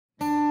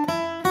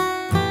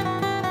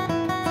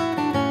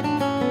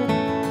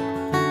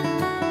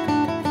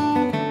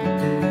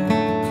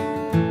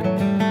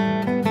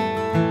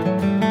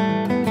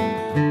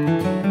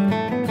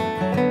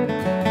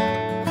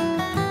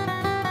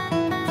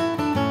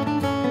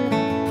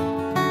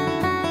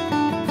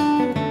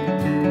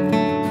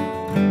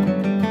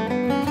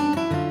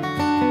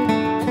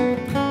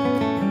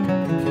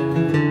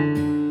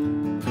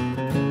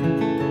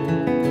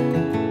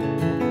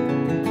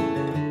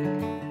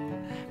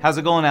How's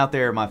it going out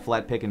there, my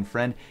flat picking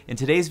friend? In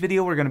today's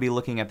video, we're going to be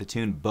looking at the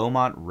tune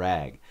Beaumont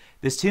Rag.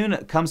 This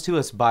tune comes to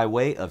us by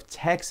way of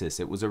Texas.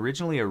 It was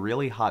originally a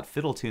really hot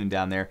fiddle tune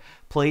down there,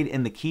 played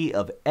in the key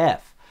of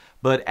F.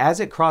 But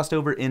as it crossed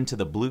over into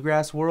the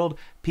bluegrass world,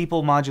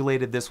 people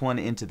modulated this one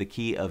into the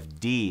key of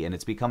D, and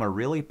it's become a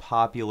really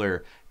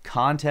popular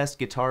contest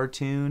guitar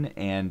tune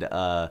and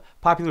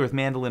popular with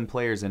mandolin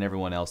players and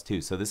everyone else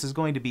too. So this is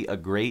going to be a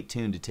great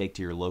tune to take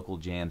to your local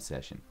jam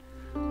session.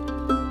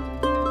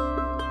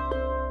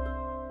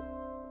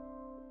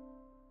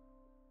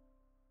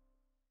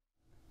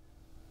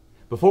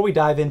 Before we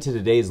dive into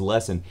today's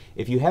lesson,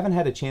 if you haven't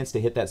had a chance to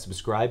hit that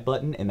subscribe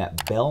button and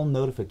that bell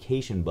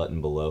notification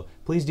button below,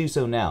 please do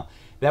so now.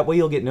 That way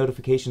you'll get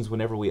notifications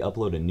whenever we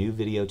upload a new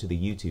video to the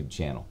YouTube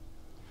channel.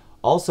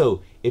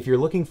 Also, if you're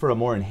looking for a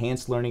more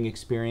enhanced learning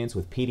experience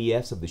with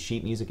PDFs of the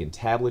sheet music and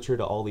tablature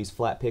to all these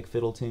flat pick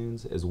fiddle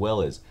tunes, as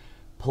well as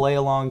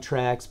play-along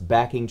tracks,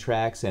 backing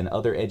tracks, and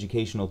other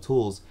educational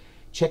tools,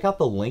 check out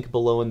the link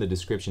below in the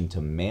description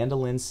to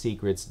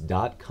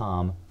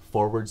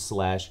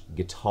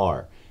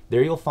mandolinsecrets.com/guitar.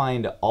 There you'll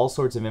find all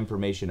sorts of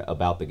information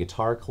about the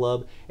Guitar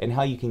Club and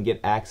how you can get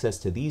access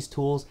to these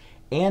tools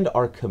and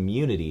our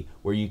community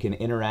where you can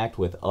interact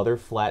with other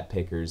flat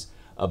pickers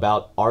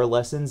about our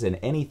lessons and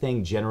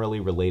anything generally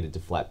related to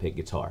flat pick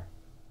guitar.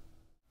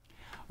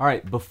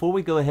 Alright, before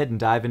we go ahead and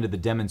dive into the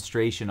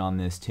demonstration on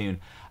this tune,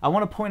 I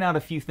want to point out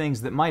a few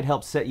things that might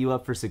help set you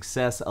up for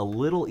success a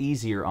little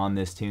easier on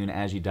this tune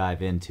as you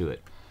dive into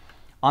it.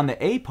 On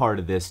the A part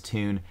of this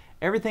tune,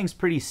 everything's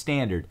pretty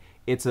standard.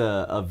 It's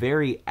a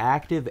very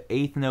active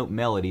eighth note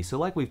melody, so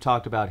like we've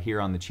talked about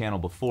here on the channel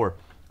before,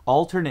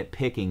 alternate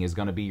picking is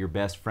going to be your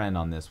best friend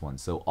on this one.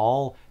 So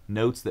all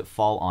notes that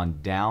fall on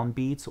down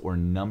beats or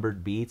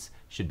numbered beats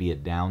should be a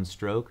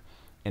downstroke,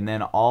 and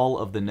then all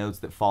of the notes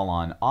that fall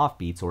on off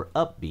beats or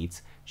up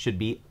beats should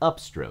be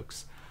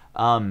upstrokes.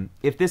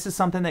 If this is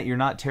something that you're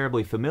not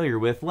terribly familiar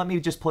with, let me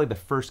just play the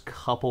first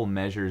couple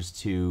measures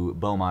to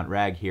Beaumont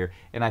Rag here,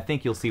 and I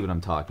think you'll see what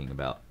I'm talking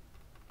about.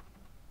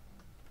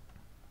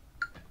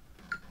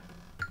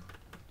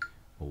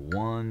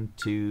 1,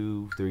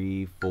 2,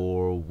 3,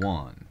 4,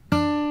 1.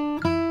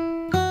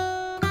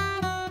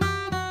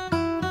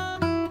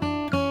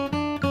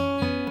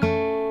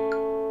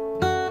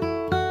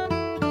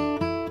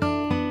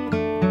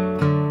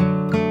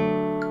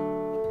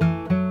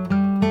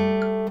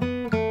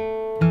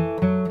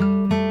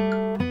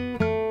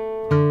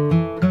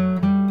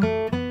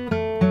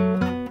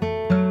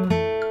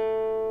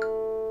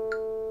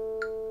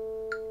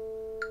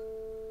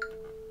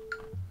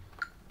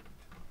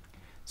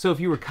 So if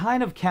you were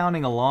kind of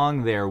counting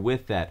along there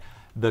with that,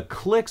 the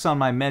clicks on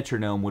my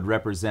metronome would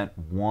represent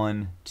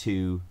 1,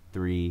 2,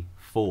 3,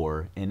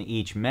 4 in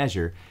each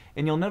measure,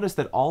 and you'll notice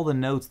that all the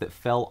notes that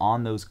fell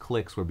on those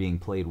clicks were being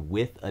played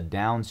with a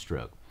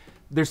downstroke.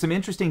 There's some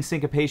interesting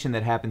syncopation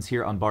that happens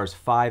here on bars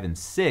 5 and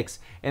 6,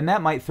 and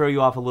that might throw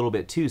you off a little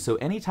bit too. So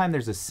anytime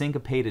there's a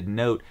syncopated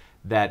note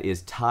that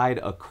is tied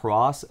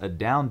across a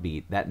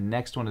downbeat, that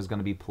next one is going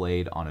to be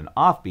played on an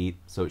offbeat,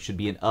 so it should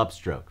be an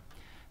upstroke.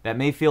 That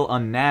may feel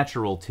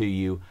unnatural to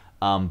you,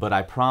 but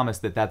I promise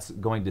that that's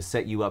going to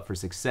set you up for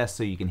success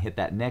so you can hit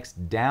that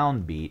next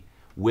downbeat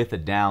with a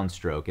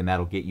downstroke, and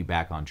that'll get you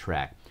back on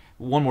track.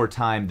 One more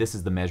time, this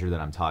is the measure that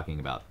I'm talking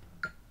about.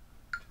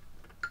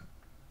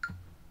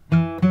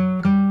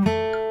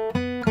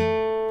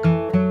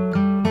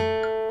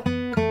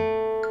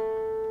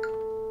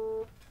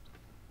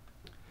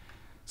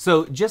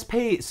 So just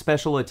pay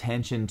special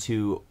attention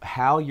to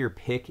how your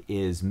pick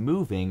is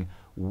moving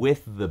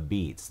with the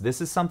beats.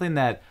 This is something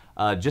that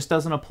just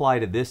doesn't apply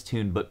to this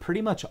tune, but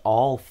pretty much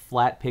all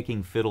flat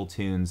picking fiddle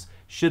tunes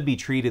should be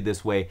treated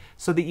this way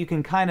so that you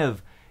can kind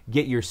of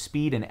get your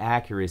speed and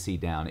accuracy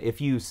down.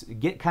 If you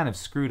get kind of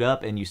screwed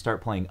up and you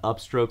start playing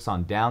upstrokes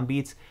on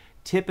downbeats,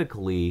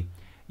 typically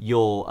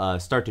you'll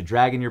start to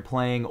drag in your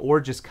playing or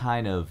just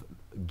kind of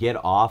get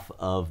off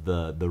of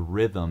the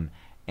rhythm,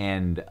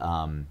 and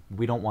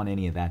we don't want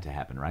any of that to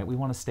happen, right? We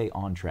want to stay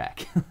on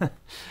track.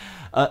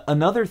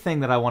 Another thing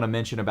that I want to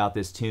mention about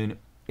this tune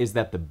is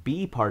that the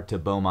B part to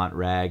Beaumont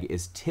Rag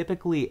is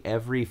typically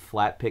every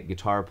flat pick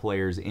guitar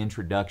player's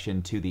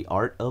introduction to the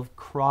art of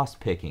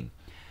cross-picking.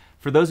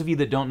 For those of you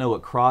that don't know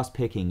what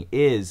cross-picking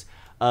is,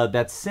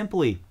 that's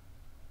simply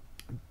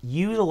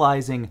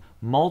utilizing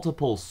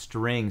multiple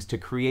strings to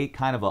create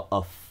kind of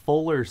a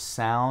fuller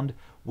sound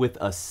with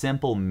a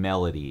simple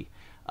melody.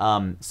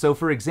 So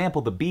for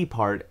example, the B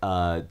part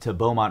to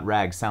Beaumont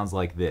Rag sounds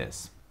like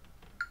this.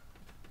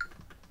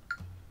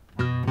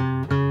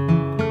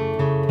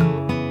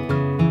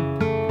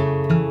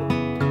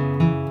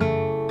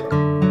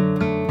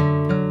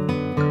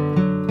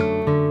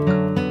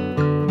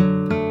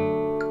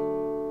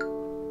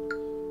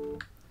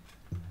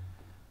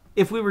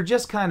 If we were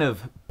just kind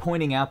of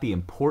pointing out the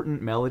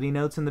important melody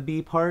notes in the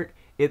B part,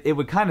 it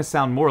would kind of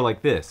sound more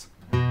like this.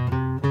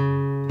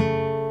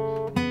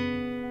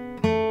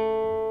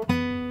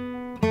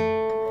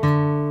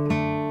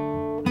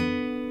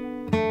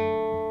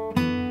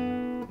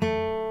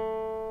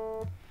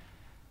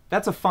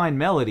 That's a fine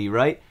melody,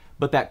 right?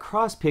 But that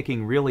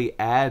cross-picking really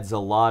adds a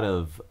lot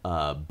of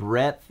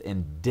breadth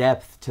and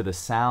depth to the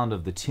sound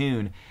of the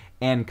tune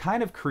and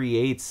kind of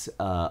creates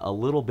a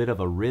little bit of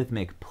a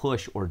rhythmic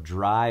push or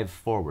drive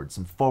forward,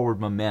 some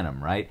forward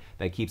momentum, right?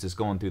 That keeps us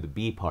going through the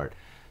B part.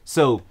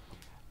 So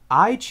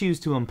I choose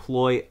to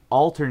employ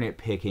alternate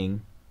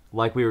picking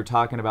like we were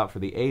talking about for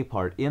the A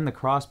part in the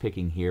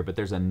cross-picking here, but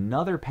there's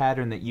another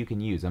pattern that you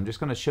can use. I'm just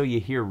going to show you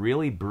here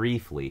really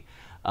briefly.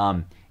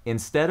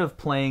 Instead of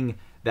playing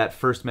that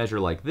first measure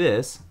like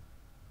this,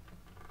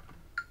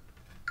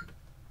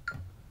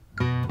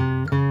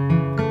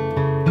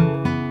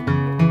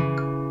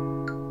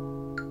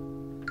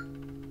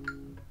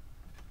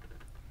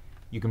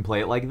 you can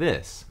play it like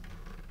this.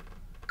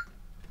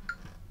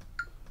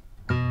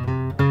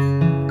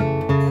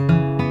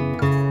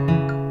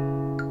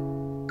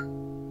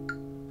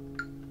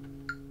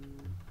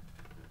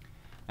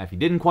 Now, if you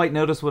didn't quite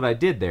notice what I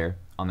did there,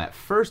 on that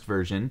first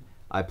version,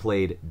 I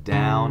played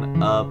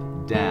down, up,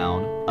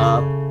 down,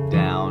 up,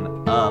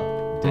 down,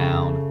 up,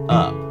 down,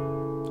 up.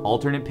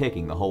 Alternate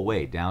picking the whole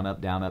way, down,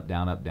 up, down, up,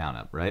 down, up, down,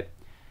 up, right?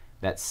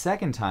 That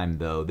second time,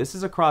 though, this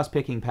is a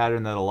cross-picking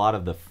pattern that a lot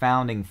of the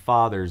founding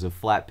fathers of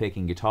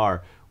flat-picking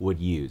guitar would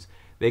use.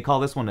 They call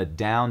this one a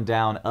down,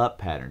 down, up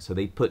pattern. So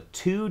they put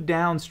 2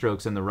 down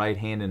strokes in the right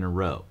hand in a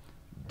row.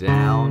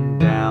 Down,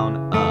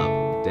 down,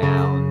 up,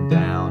 down,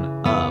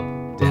 down,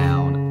 up,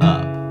 down,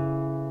 up.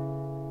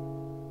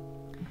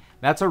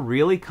 That's a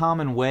really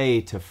common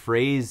way to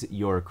phrase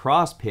your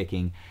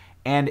cross-picking,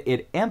 and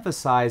it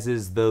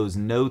emphasizes those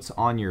notes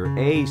on your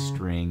A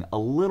string a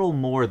little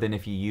more than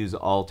if you use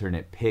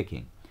alternate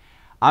picking.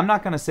 I'm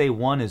not going to say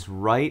one is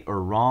right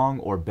or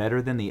wrong or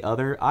better than the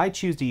other. I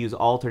choose to use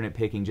alternate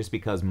picking just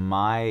because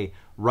my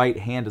right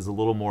hand is a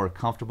little more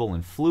comfortable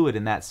and fluid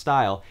in that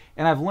style,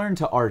 and I've learned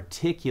to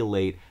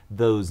articulate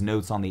those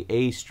notes on the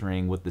A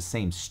string with the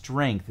same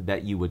strength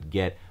that you would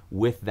get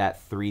with that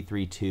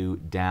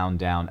 3-3-2 down,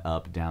 down,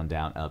 up, down,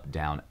 down,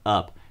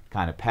 up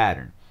kind of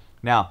pattern.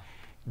 Now,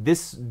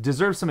 this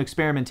deserves some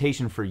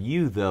experimentation for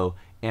you, though,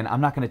 and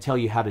I'm not going to tell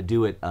you how to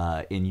do it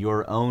in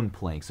your own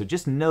playing. So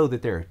just know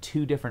that there are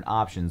 2 different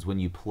options when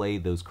you play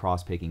those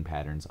cross-picking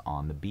patterns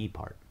on the B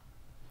part.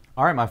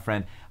 All right, my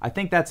friend, I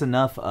think that's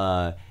enough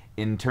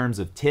in terms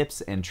of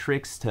tips and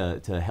tricks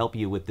to help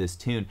you with this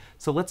tune.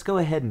 So let's go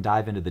ahead and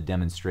dive into the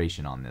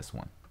demonstration on this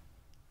one.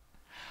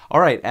 All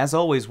right, as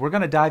always, we're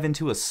going to dive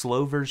into a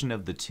slow version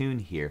of the tune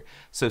here.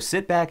 So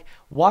sit back,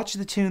 watch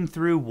the tune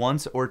through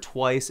once or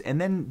twice,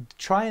 and then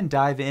try and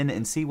dive in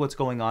and see what's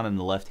going on in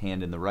the left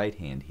hand and the right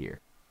hand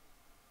here.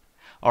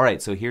 All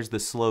right, so here's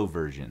the slow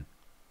version.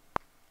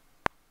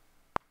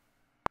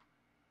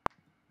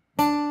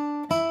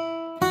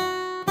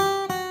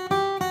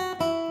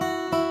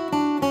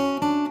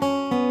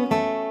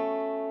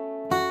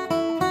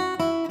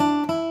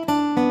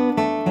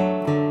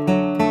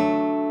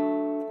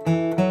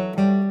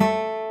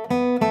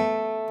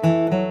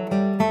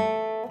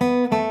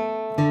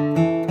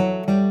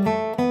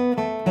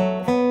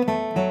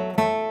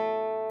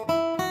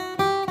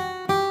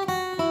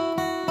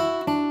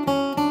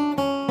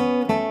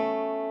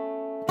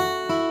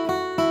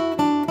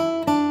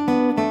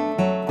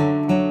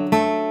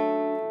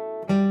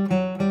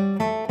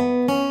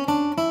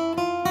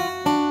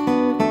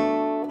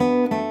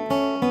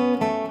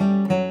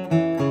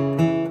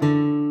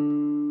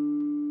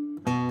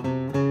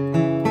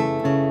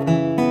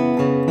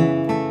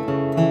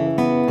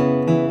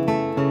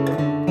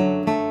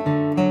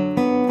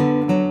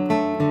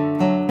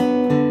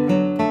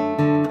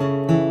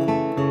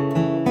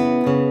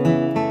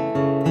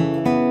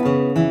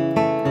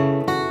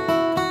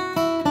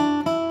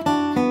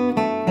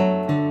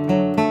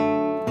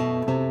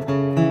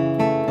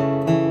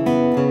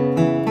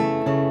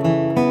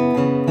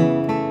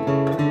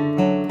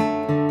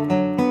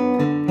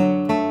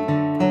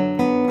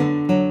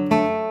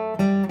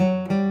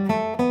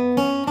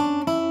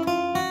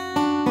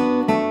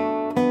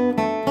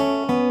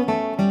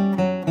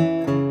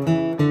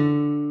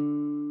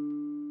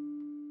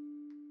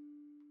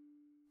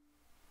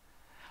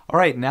 All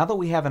right, now that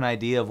we have an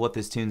idea of what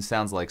this tune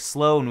sounds like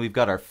slow and we've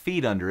got our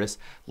feet under us,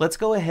 let's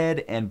go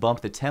ahead and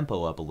bump the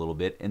tempo up a little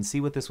bit and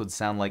see what this would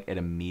sound like at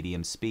a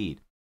medium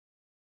speed.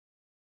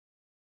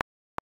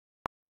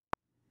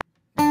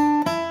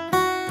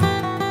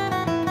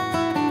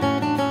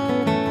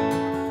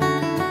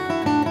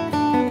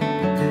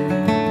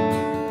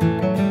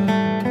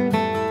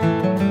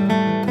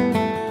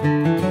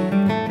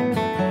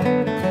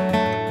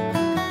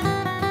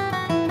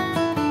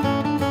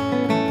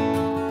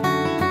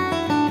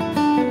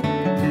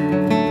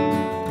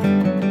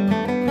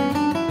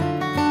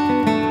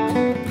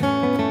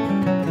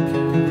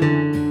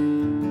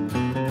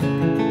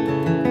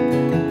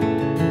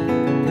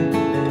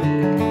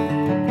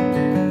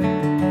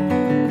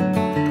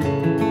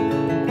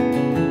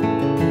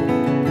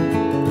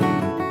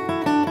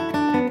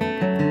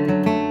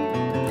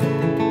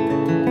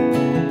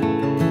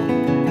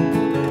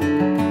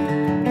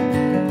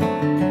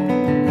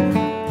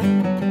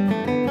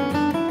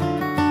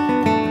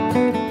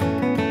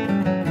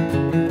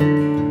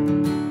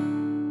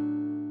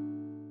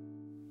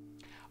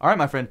 All right,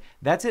 my friend,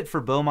 that's it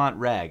for Beaumont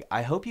Rag.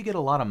 I hope you get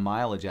a lot of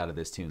mileage out of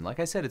this tune. Like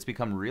I said, it's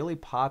become really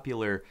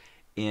popular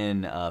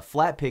in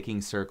flat picking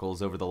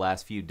circles over the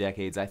last few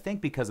decades, I think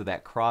because of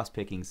that cross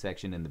picking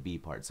section in the B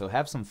part. So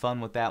have some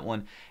fun with that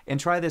one and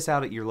try this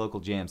out at your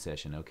local jam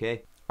session,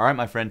 okay? All right,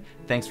 my friend,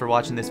 thanks for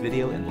watching this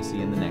video and we'll see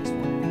you in the next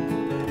one.